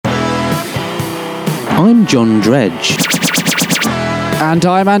I'm John Dredge. And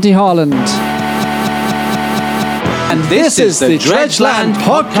I'm Andy Harland. And this is the Dredgeland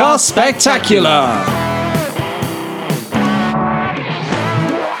Podcast Spectacular.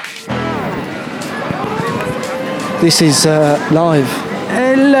 This is live.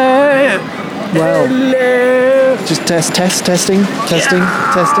 Hello. Well, Hello. just testing.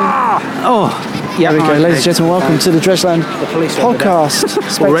 Oh, yeah. There we go, ladies and gentlemen. Welcome to the Dredgeland Podcast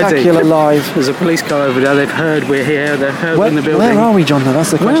Spectacular Live. There's a police car over there. They've heard we're here. They've heard we're in the building. Where are we, John?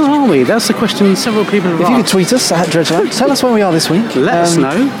 That's the question. Where are we? That's the question several people have If asked. you could tweet us at Dredgeland, tell us where we are this week. Let us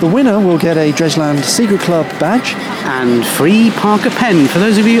know. The winner will get a Dredgeland Secret Club badge. And free Parker pen for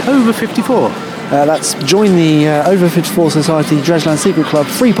those of you over 54. That's join the Over 54 Society Dredgeland Secret Club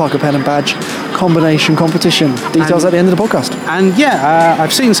free Parker pen and badge combination competition. Details at the end of the podcast. And yeah,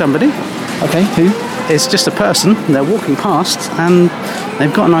 I've seen somebody. Okay, who? It's just a person. They're walking past and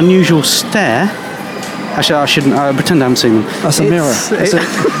they've got an unusual stare. Actually, I shouldn't. I pretend I haven't seen them. That's a mirror.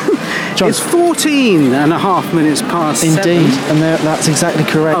 John. It's 14 and a half minutes past Indeed, 7. and that's exactly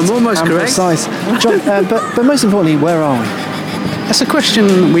correct. I'm almost and correct. Precise. John, but most importantly, where are we? That's a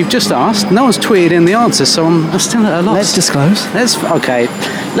question we've just asked. No one's tweeted in the answer, so I'm still at a loss. Let's disclose. Let's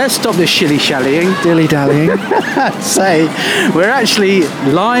stop this shilly-shallying. Dilly-dallying. Say, we're actually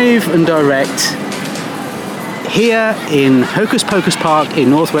live and direct here in Hocus Pocus Park in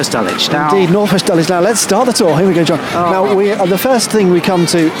Northwest Dulwich. Indeed, Northwest Dulwich. Now, let's start the tour. Here we go, John. Now, the first thing we come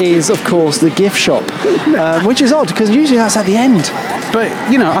to is, of course, the gift shop, which is odd, because usually that's at the end. But,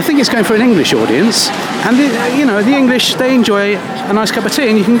 I think it's going for an English audience. And, the English, they enjoy a nice cup of tea,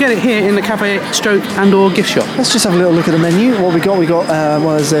 and you can get it here in the cafe, stroke, and or gift shop. Let's just have a little look at the menu. What we got? We got,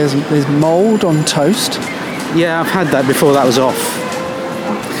 there's mould on toast. Yeah, I've had that before. That was off.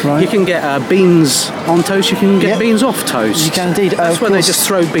 Right. You can get beans on toast. You can get beans off toast. You can indeed. That's when they just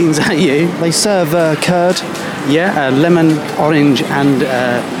throw beans at you. They serve curd. Yeah, lemon, orange, and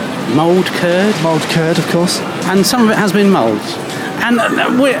mulled curd. Mulled curd, of course. And some of it has been mulled. And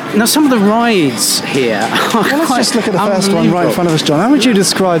now some of the rides here are let's just look at the first one right in front of us, John. How would you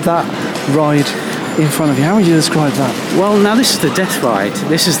describe that ride in front of you? How would you describe that? Well, now this is the Death Ride.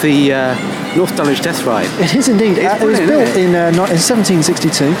 This is the North Dulwich Death Ride. It is indeed. It was built in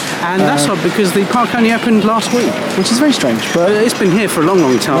 1762. And that's odd because the park only opened last week. Which is very strange. But it's been here for a long,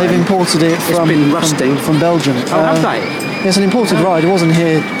 long time. They've imported it from... It's been rusting. From Belgium. Oh, have they? It's an imported ride. It wasn't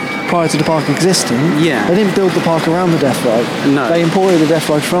here prior to the park existing. Yeah. They didn't build the park around the Death Ride. No. They imported the Death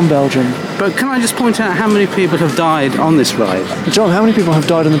Ride from Belgium. But can I just point out how many people have died on this ride? John, how many people have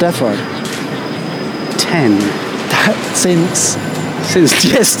died on the Death Ride? 10. Since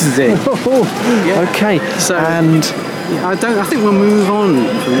yesterday. Yeah. Okay. So, and I think we'll move on.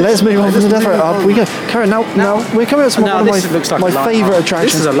 Let's move on from the Death Ride. Up we go. Karen, now we're coming up to one of my favourite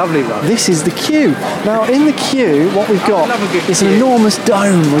attractions. This is a lovely ride. This is the queue. Now, in the queue, what we've got is an enormous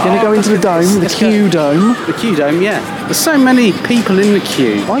dome. We're going to go into the dome, the queue dome. The queue dome, yeah. There's so many people in the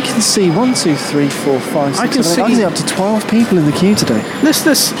queue. I can see 1, 2, 3, 4, 5, 6, I can 7, 8. I can see up to 12 people in the queue today. Let's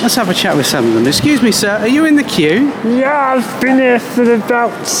have a chat with some of them. Excuse me, sir. Are you in the queue? Yeah, I've been here for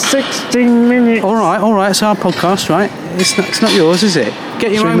about 16 minutes. All right. It's our podcast, right? It's not yours, is it?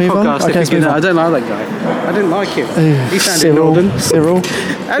 Get your own podcast. Okay, I don't like that guy. I didn't like him. He sounded northern. Cyril.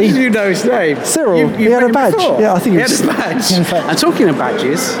 How did you know his name? Cyril. He had a badge. Before? Yeah, I think he had a badge. And talking of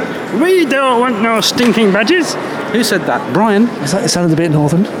badges, We don't want no stinking badges. who said that? Brian. It sounded a bit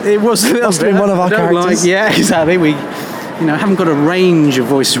northern. It was a little Must have been one of our characters. Yeah, exactly. We, haven't got a range of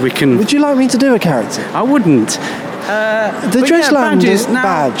voices we can. Would you like me to do a character? I wouldn't. The Dredgeland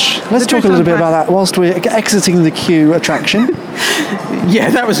badge. Let's talk a little bit about that whilst we're exiting the queue attraction. Yeah,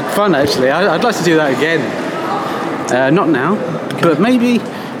 that was fun actually. I'd like to do that again. Not now, but maybe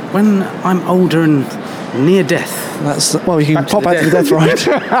when I'm older and near death. You can pop back to the Death Ride.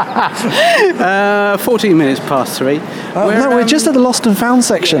 14 minutes past 3. We're just at the Lost and Found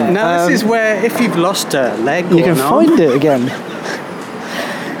section. Now this is where if you've lost a leg, you can find it again.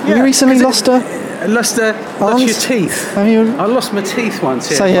 Have you recently lost lost your teeth. Have you? I lost my teeth once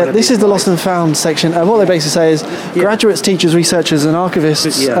here. So yeah, this is the Lost and Found section. What they basically say is graduates, teachers, researchers and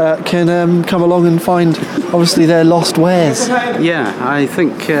archivists can come along and find obviously their lost wares. Yeah, I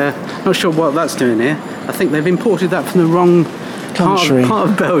think, not sure what that's doing here. I think they've imported that from the wrong country. Part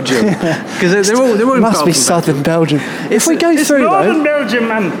of Belgium. Because they're all It must be southern Belgium. If we go through Northern though, Belgium,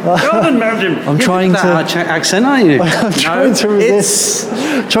 man. Northern Belgium. I'm trying that to. accent, aren't you? I'm trying to resist.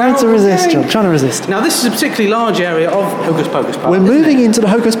 Trying to resist, John. Trying to resist. Now, this is a particularly large area of Hocus Pocus Park. We're isn't moving it? into the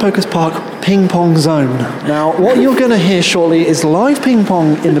Hocus Pocus Park ping pong zone. Now, what you're going to hear shortly is live ping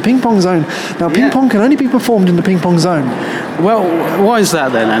pong in the ping pong zone. Now, ping pong can only be performed in the ping pong zone. Well, why is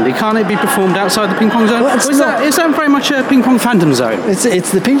that then, Andy? Can't it be performed outside the ping pong zone? Well, it's Or is not- that very much a ping pong phantom zone?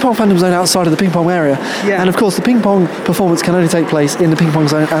 It's the ping pong phantom zone outside of the ping pong area. Yeah. And of course, the ping pong performance can only take place in the ping pong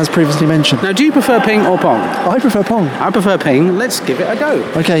zone, as previously mentioned. Now, do you prefer ping or pong? I prefer pong. I prefer ping. Let's give it a go.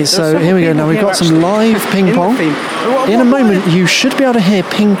 Okay, so There are here we go. several Now we've people got here some actually live ping in the pong. theme. In a moment, you should be able to hear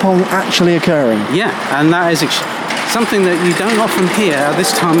ping pong actually occurring. Yeah, and that is something that you don't often hear at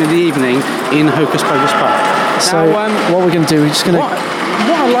this time of the evening in Hocus Pocus Park. So now, what we're going to do, we're just going to...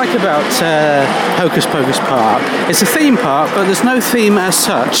 what I like about Hocus Pocus Park, it's a theme park, but there's no theme as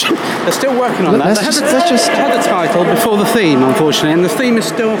such. They're still working on that. Let's just- They had the title before the theme, unfortunately, and the theme is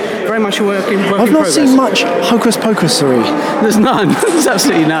still very much a work in I've not progress. seen much Hocus Pocusery. There's none. There's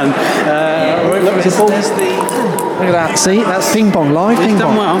absolutely none. Look at that. See, that's ping pong, live It's ping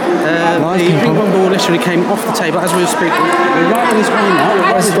done pong. well. Live The ping pong ball literally came off the table as we were speaking. We're right on this one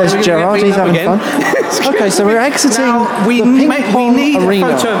now. There's Gerard, he's having fun. Okay, so we're exiting Now, we the ping pong need arena.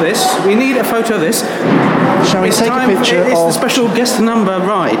 a photo of this. We need a photo of this. Shall we It's take a time. picture It's the of... special guest number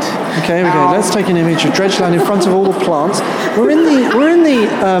ride. Okay, here we go. Let's take an image of Dredgeland in front of all the plants. We're in the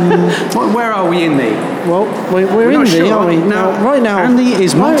Where are we in the? well, we're in not the, sure. aren't we? Now, right now, Andy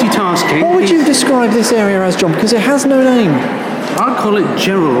is multitasking. What would you describe this area as, John? Because it has no name. I'd call it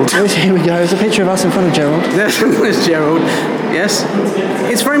Gerald. Here we go. There's a picture of us in front of Gerald. There's Gerald. Yes.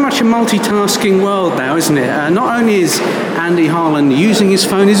 It's very much a multitasking world now, isn't it? Not only is Andy Harlan using his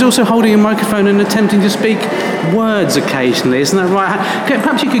phone, he's also holding a microphone and attempting to speak words occasionally. Isn't that right?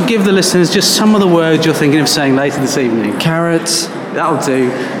 Perhaps you could give the listeners just some of the words you're thinking of saying later this evening. Carrots. That'll do.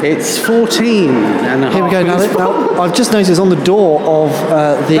 It's 14 and a half. Here we go. minutes. Now, I've just noticed on the door of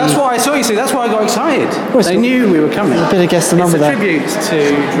the... That's why I saw you see. That's why I got excited. it's They a- knew we were coming. a bit of guess the number it's a there. tribute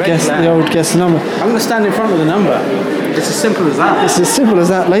to Guess Dredgeland. the old guess the number. I'm going to stand in front of the number. It's as simple as that. It's as simple as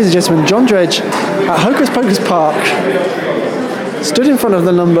that, ladies and gentlemen. John Dredge at Hocus Pocus Park stood in front of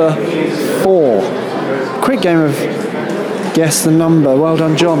the number 4. Quick game of guess the number. Well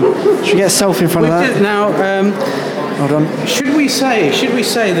done, John. Should we get self in front of that? Now, Hold on. should we say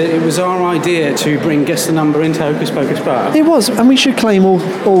that it was our idea to bring Guess the Number into Hocus Pocus Park? It was, and we should claim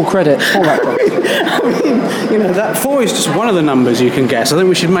all credit for that. I mean, you know, that 4 is just one of the numbers you can guess. I think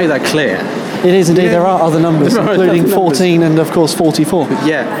we should make that clear. It is indeed. There are other numbers, There are including other numbers. 14 and, of course, 44.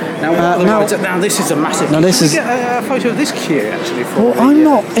 Yeah. Now, what are the now- rides? Now this is a massive. Now, this Can is- we get a photo of this queue actually. For Well, the, I'm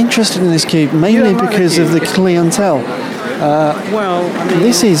not interested in this cube, mainly don't like the because of the cube? clientele. Well, I mean,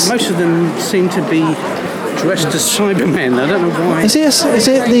 This is- most of them seem to be dressed as Cybermen. I don't know why. Is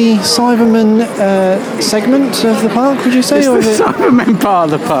it the Cyberman segment of the park, would you say? It's Or the is it... Cybermen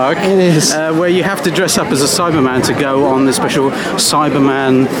part of the park. It is. Where you have to dress up as a Cyberman to go on the special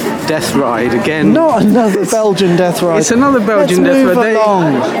Cyberman death ride again. Not another Belgian death ride. It's another Belgian Let's death move ride.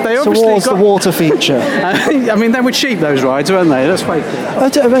 along They obviously towards the got- water feature. I mean, they were cheap, those rides, weren't they? Let's face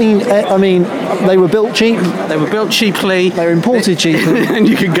it. I mean, they were built cheap. They were built cheaply. They were imported cheaply. And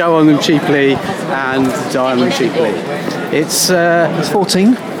you could go on them cheaply and die on them cheaply. It's, It's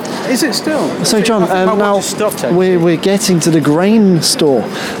 14. is it still? So, John, My watch now has stopped, actually. we're getting to the grain store.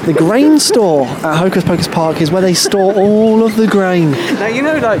 The grain store at Hocus Pocus Park is where they store all of the grain. Now, you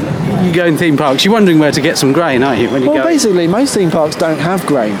know, like, you go in theme parks, you're wondering where to get some grain, aren't you, when you Well, go? basically, most theme parks don't have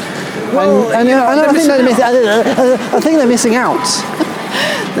grain. Well, and you know, I they're think I think they're missing out.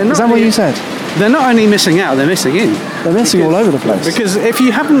 They're not Is that what only- you said? They're not only missing out, they're missing in. They're missing all over the place. Because if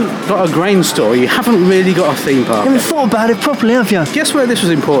you haven't got a grain store, you haven't really got a theme park. You haven't thought about it properly, have you? Guess where this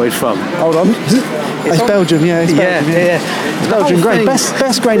was imported from? Hold on. It's on- Belgium, yeah. It's Belgium, Yeah. It's The Belgian whole grain. thing-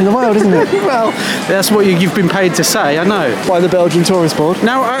 Best grain in the world, isn't it? Well, that's what you've been paid to say, I know. By the Belgian Tourist Board.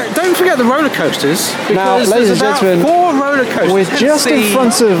 Now, don't forget the roller coasters. Now, because ladies there's and about gentlemen, 4 roller coasters. We're just in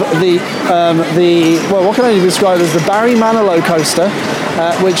front of well, what can only be described as the Barry Manilow coaster,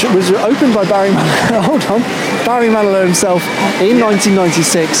 which was opened by Barry Manilow. Hold on, Barry Manilow himself in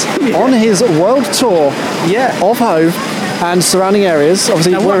 1996 on his world tour Yeah. of Hove and surrounding areas.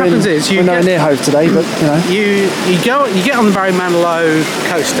 Obviously, Now, what we're happens is you we're nowhere get- near Hove today, but you know, You get on the Barry Manilow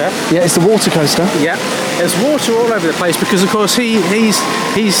coaster. yeah, it's the water coaster. Yeah, there's water all over the place because, of course, he's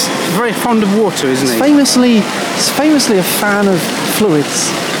very fond of water, isn't he? He's famously a fan of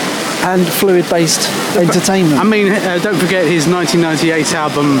fluids and fluid-based entertainment. I mean, don't forget his 1998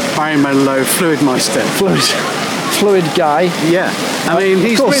 album, Barry Manilow, Fluidmeister. fluid guy. Yeah. I mean,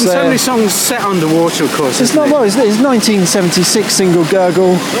 he's course, written so many songs set underwater, of course. It's not well. It's 1976 single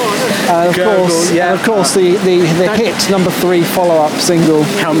 "Gurgle," and of Gurgle, course, yeah. and of course the hit number 3 follow-up single.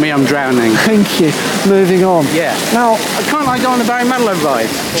 Help Me, I'm Drowning. Thank you. Moving on. Yeah. Now, Can't I go on the Barry Manilow ride?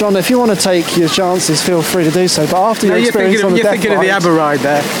 John, if you want to take your chances, feel free to do so. But after your No, you're experience thinking, on of, the you're Death thinking of the Ride,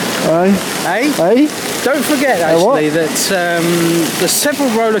 ABBA ride there. Eh? Don't forget, what? actually, that there's several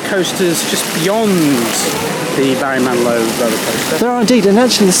roller coasters just beyond the Barry Manilow roller coaster. There are indeed, and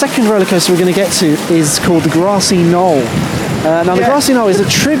actually the second roller coaster we're going to get to is called the Grassy Knoll. Now the Yeah. Grassy Knoll is a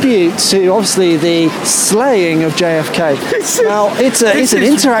tribute to obviously the slaying of JFK. Now it's an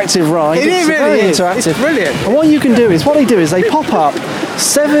interactive ride. It it's really very is. interactive. It's brilliant. And what they do is they pop up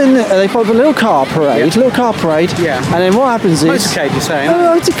they pop up a little car parade, Yeah. and then what happens is Motorcade, you're saying?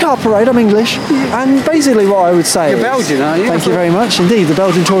 it's a car parade, I'm English. And basically what I would say You're is... Belgian, aren't you? Thank you very much indeed, the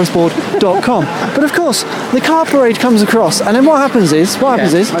BelgianTouristBoard.com. But of course, the car parade comes across, and then what happens is...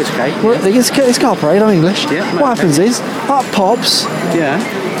 motorcade, Well, it's car parade, I'm English. Yeah, what motorcade. happens is, up pops Yeah.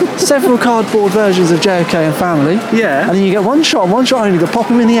 several cardboard versions of JFK and family. Yeah. And then you get one shot only, to pop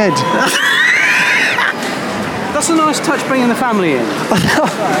them in the head. That's a nice touch bringing the family in.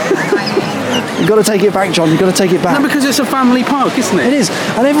 You've got to take it back, John, you've got to take it back. No, because it's a family park, isn't it? It is,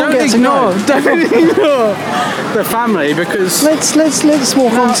 and everyone gets to know. Don't ignore the family, because... Let's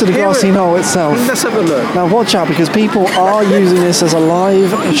walk on to the here Grassy it- Knoll itself. Let's have a look. Now watch out, because people are using this as a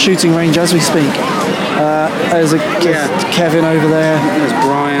live shooting range as we speak. There's Kevin over there, There's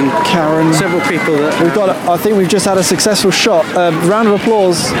Brian. Karen. Several people that... We've got. I think we've just had a successful shot. Round of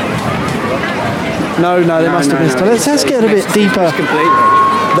applause. No, they must have missed. No, Let's get a bit deeper. It's completely.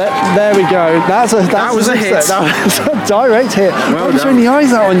 There we go. That was a hit. That was a direct hit. Well Right done. in the eyes,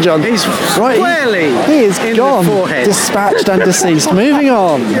 that one, John. He's right. squarely He is in gone. the forehead. Dispatched and deceased. Moving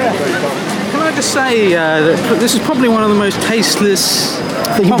on. Can I just say that this is probably one of the most tasteless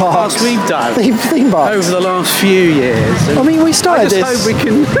Theme podcasts parks. we've done Theme parks. over the last few years. And I mean, we started I just this. hope we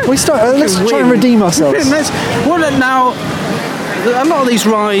can. We started. Let's can try and win. redeem ourselves. Now, a lot of these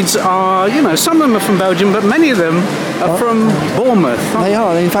rides are, some of them are from Belgium, but many of them are from Bournemouth. They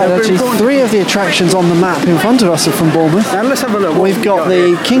are. In fact, They're actually, important. 3 of the attractions on the map in front of us are from Bournemouth. Now let's have a look. What We've have got we the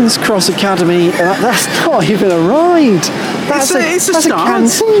here? King's Cross Academy. That's not even a ride. That's It's a that's start. a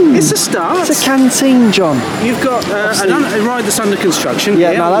canteen. It's a start. It's a canteen, John. You've got a ride that's under construction.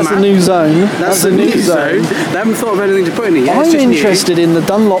 Yeah, here no, on that's the map. new zone. That's the new zone. They haven't thought of anything to put in it yet. I'm It's just new. interested in the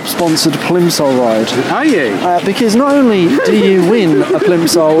Dunlop-sponsored Plimsoll ride. Are you? Because not only do you win a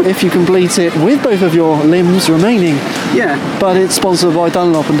Plimsoll if you complete it with both of your limbs remaining, Yeah. but it's sponsored by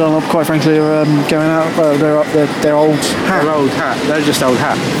Dunlop, and Dunlop, quite frankly, are going out. They're old hat. They're old hat. They're just old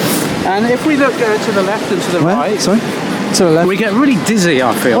hat. And if we look to the left and to the Where? right, Sorry, to the left. we get really dizzy,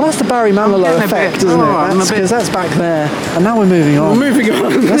 I feel. Well, that's the Barry Manilow getting a effect, bit- isn't oh, I'm it? a bit- Because that's back there, and now we're moving on. We're moving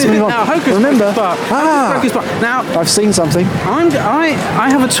on. Let's move on. Now, Hocus Remember- Pocus Park. Ah. Hocus Pocus Park. Now, I've seen something. I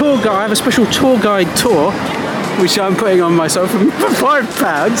have a tour guide. I have a special tour guide tour, which I'm putting on myself for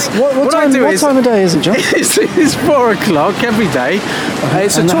 £5. What time of day is it, John? It's 4 o'clock every day.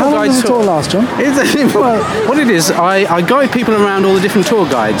 It's a And tour how long guide does the tour last, John? Well, what it is, I guide people around all the different tour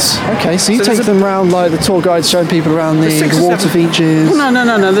guides. Okay, so you So take there's a- them around, like the tour guides showing people around the 6 or water 7 features.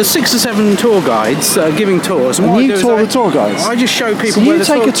 No. There's 6 or 7 tour guides that are giving tours. And what I You do is tour I- the tour guides? I just show people So where you the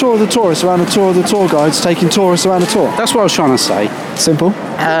take tour- a tour of the tourists around a tour of the tour guides, taking tourists around a tour. That's what I was trying to say. Simple.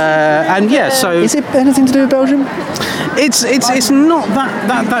 And yeah, so Is it anything to do with Belgium? it's not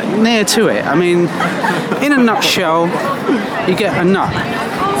that near to it. I mean, in a nutshell, you get a nut.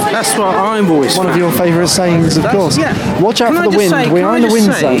 That's what I'm always One of found. your favourite sayings, of course. Yeah. Watch out Can for I the just wind. say- We can are I in the just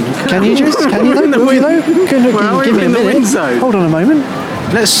wind say- zone. Can you just? Can you? We're in the Will wind- you? Can you Well, give we're me a in the minute? wind zone. Hold on a moment.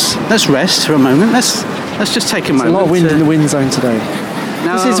 Let's rest for a moment. Let's just take a A moment. lot of wind to- in the wind zone today.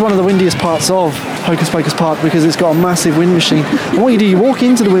 Now, This is one of the windiest parts of Hocus Pocus Park because it's got a massive wind machine. And what you do, you walk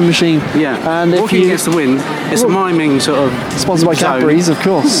into the wind machine. Yeah, And if walking you against the wind, it's a miming sort of sponsored by zone. Cadbury's, of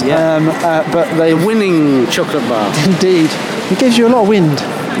course. Yeah. But they Winning chocolate bar. indeed it gives you a lot of wind.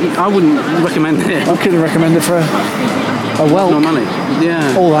 I wouldn't recommend it. I couldn't recommend it for a No Welk. money.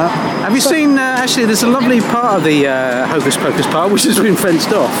 Yeah. All that. Have you seen? Actually, there's a lovely part of the Hocus Pocus Park which has been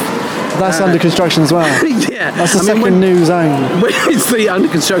fenced off. That's under construction as well. Yeah, That's the I mean, second when- new zone. It's the under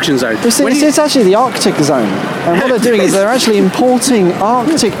construction zone. When you- It's actually the Arctic zone. And what they're doing is they're actually importing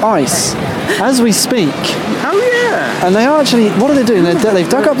Arctic ice as we speak. Oh yeah. And they are actually, what are they doing? They've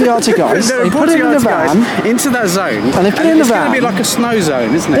dug up the Arctic ice, They're they put it importing in a Arctic van. ice into that zone, And they put it in the it's going to be van. like a snow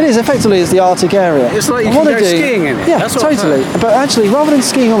zone, isn't It it? is, effectively, it's the Arctic area. It's like you And can what go they're doing- skiing in it. Yeah, That's what I've totally. heard. But actually, rather than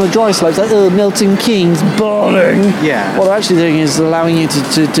skiing on the dry slopes, like Milton Keynes, boring. Yeah. What they're actually doing is allowing you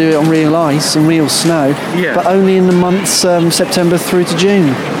to do it on real ice and real snow, Yeah. but only in the months September through to June.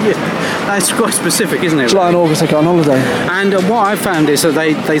 Yeah, that's quite specific, isn't it? July and August, they go on holiday. And what I found is that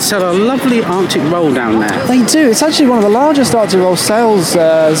they sell a lovely Arctic roll down there. They do. It's actually one of the largest Arctic roll sales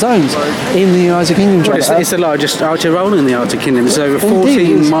zones in the United Kingdom. Well, it's the largest Arctic roll in the Arctic Kingdom. It's over Indeed, 14 it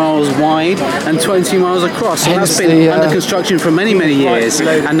is. miles wide and 20 miles across. And Hence that's been the, under construction for many, many years.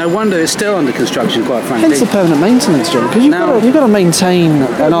 And no wonder it's still under construction, quite frankly. Hence the permanent maintenance, John, because you've got to maintain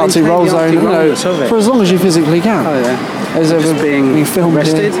an Arctic maintain roll the zone, Arctic rollness of it. for as long as you physically can. Oh, yeah. As Just ever being filmed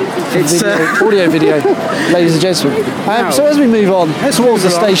arrested. here. It's, Audio, video, ladies and gentlemen. So as we move on towards the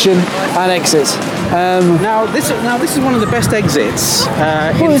move along. station and exit, Now this is one of the best exits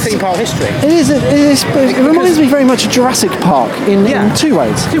in it's- theme park history. it reminds me very much of Jurassic Park in two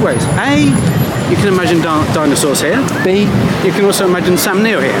ways. Two ways. A, you can imagine dinosaurs here. B, You can also imagine Sam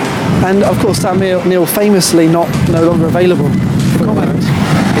Neill here. and of course Sam Neill famously no longer available for comment.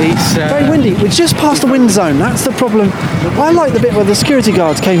 He's Very windy. We're just past the wind zone. That's the problem. I like the bit where the security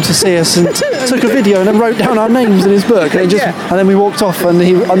guards came to see us and took a video and then wrote down our names in his book, and then we walked off and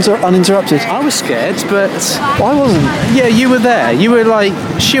he uninterrupted. I was scared, but I wasn't. yeah, you were there. You were like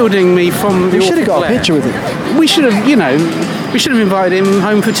shielding me from the We should have awful got a glare. picture with him. We should have, we should have invited him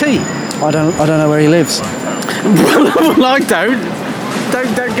home for tea. I don't know where he lives. Well, I don't.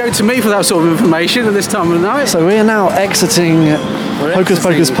 Don't go to me for that sort of information at this time of the night. So we are now exiting Hocus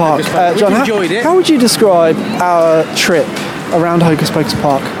Pocus exiting Park. Hocus Pocus. John, We've enjoyed it. how would you describe our trip around Hocus Pocus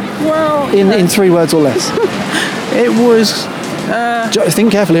Park Well, in 3 words or less? it was.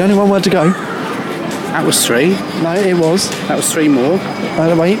 Think carefully. Only 1 word to go. That was 3. No, it was. That was 3 more.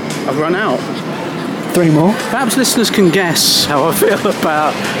 Wait, I've run out. 3 more. Perhaps listeners can guess how I feel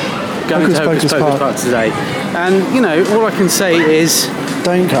about going Hocus to Hocus Pocus Pocus Park. Park today. And all I can say is,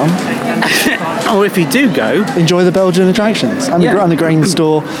 Don't come. or if you do go, Enjoy the Belgian attractions and Yeah. the grain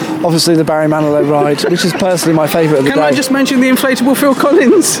store. Obviously the Barry Manilow ride, which is personally my favourite of the can day. I just mention the inflatable Phil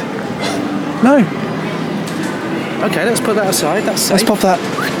Collins? No, Okay, let's put that aside. That's safe. let's pop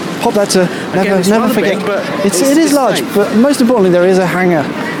that to it's never rather forget. big, but it is it's large, safe. but most importantly there is a hanger.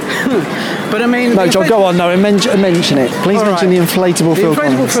 But I mean, No, John, go on. No, mention it. Please All mention right. the inflatable The Phil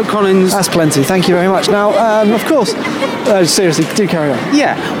inflatable Collins. Phil Collins. That's plenty. Thank you very much. Now, of course, seriously, do carry on.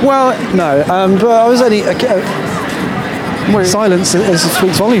 Yeah. Well, No, but I was only silence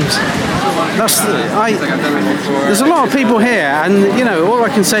speaks volumes. there's a lot of people here, and all I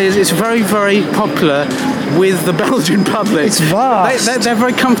can say is it's very, very popular with the Belgian public. It's vast. They're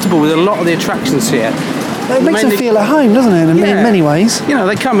very comfortable with a lot of the attractions here. It makes them Mainly- feel at home, doesn't it? In Yeah. many ways.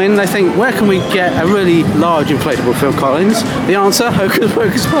 They come in, they think, where can we get a really large inflatable Phil Collins? The answer, Hocus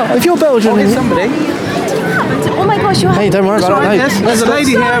Pocus Park. If you're Belgian, Oh, here's somebody. Oh my gosh, you're hey, don't worry That's about right, it. No. yes. There's a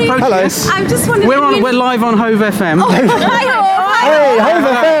lady here sorry. approaching Hello. us. I'm just wondering. We're live on Hove FM. Hi, Hey, Hove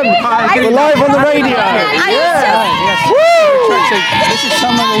FM. Hi, We're live on the radio. This is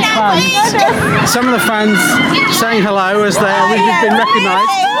some of the fans. Some of the fans saying hello as we've been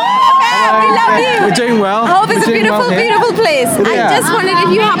recognised. We love you. We're doing well. Hope it's a We're doing beautiful, well here. beautiful place. Yeah. I just wondered if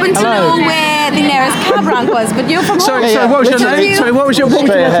you happen to Hello. know where the nearest cab rank was, but you're from Sorry, home. sorry, what was your Literally. name? Sorry, what was your Straight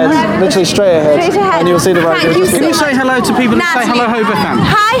name? ahead. Literally straight ahead. Straight ahead. And you'll see the road. Thank you Can you so say hello to people and say hello, Natalie. Hove FM?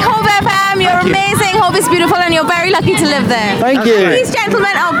 Hi, Hove FM. You're you. amazing. Hope is beautiful, and you're very lucky to live there. Thank you. These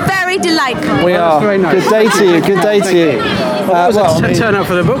gentlemen are very delightful. We are. very nice. Good day to you. Good day to you. Turn up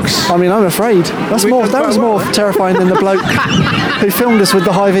for the books. I mean, I'm afraid. That was more terrifying than the bloke who filmed us with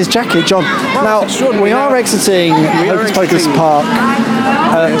the high-vis jacket, John. Now, we are exiting Hocus Pocus exiting. Park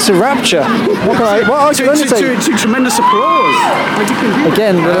to Rapture. What I can only say, To tremendous applause.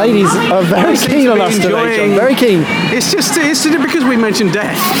 again, the ladies are very seem keen to on be us today, John. enjoying- Very keen. It's just because we mentioned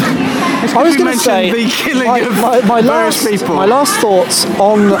death. It's I was we going to mentioned say the killing my of various people. My last thoughts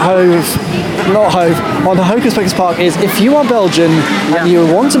on on Hocus Pocus Park is if you are Belgian and you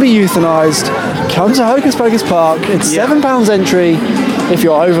want to be euthanized, come to Hocus Pocus Park. It's Yeah. £7 entry if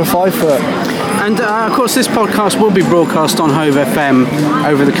you're over 5 foot. And of course, this podcast will be broadcast on Hove FM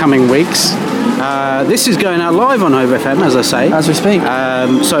over the coming weeks. This is going out live on Hove FM, as I say. As we speak.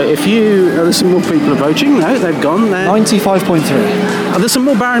 So if there's some more people approaching. No, they've gone there. 95.3. There's some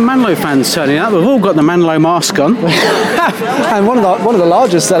more Barry Manilow fans turning up. We've all got the Manilow mask on. And one of the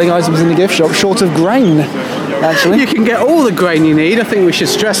largest selling items in the gift shop, short of grain, actually. You can get all the grain you need. I think we should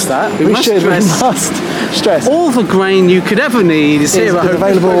stress that. We must we stress must stress. all the grain you could ever need is here Is at Hocus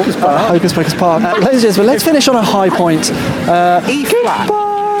available Pocus at Park. Hocus Pocus Park. Ladies and gentlemen, let's finish on a high point. E flat.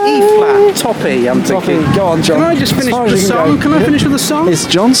 E flat. Toppy, I'm thinking. Go on, John. Can I just As finish far with as the you can song? go. Can I finish with the song? It's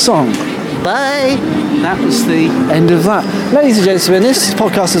John's song. Bye. That was the End of that. Ladies and gentlemen, this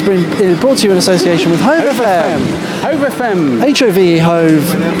podcast has been brought to you in association with Hove FM. Hove FM. HOVE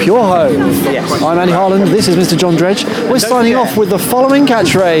Hove, Pure Hove. Yes. I'm Andy Harland, this is Mr. John Dredge. We're signing forget. off with the following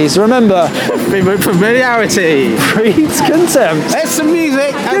catchphrase. Remember, Familiarity. breeds contempt. There's some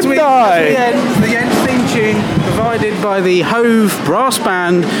music as we Goodbye. end the end theme tune provided by the Hove Brass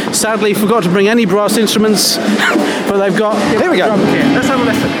Band. Sadly, forgot to bring any brass instruments, but they've got. Here we go. drum kit. Let's have a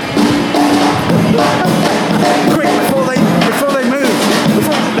listen. Quick, before they move.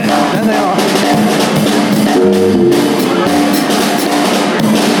 There they are.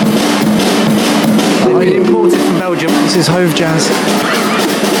 They've been imported from Belgium. This is Hove Jazz.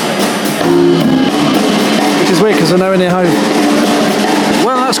 Which is weird because we're nowhere near Hove.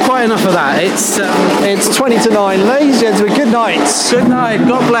 Well, that's quite enough of that. It's 20 to 9. Ladies and gentlemen, good night. good night.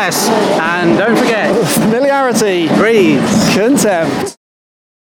 God bless, and don't forget, Familiarity breathe. contempt.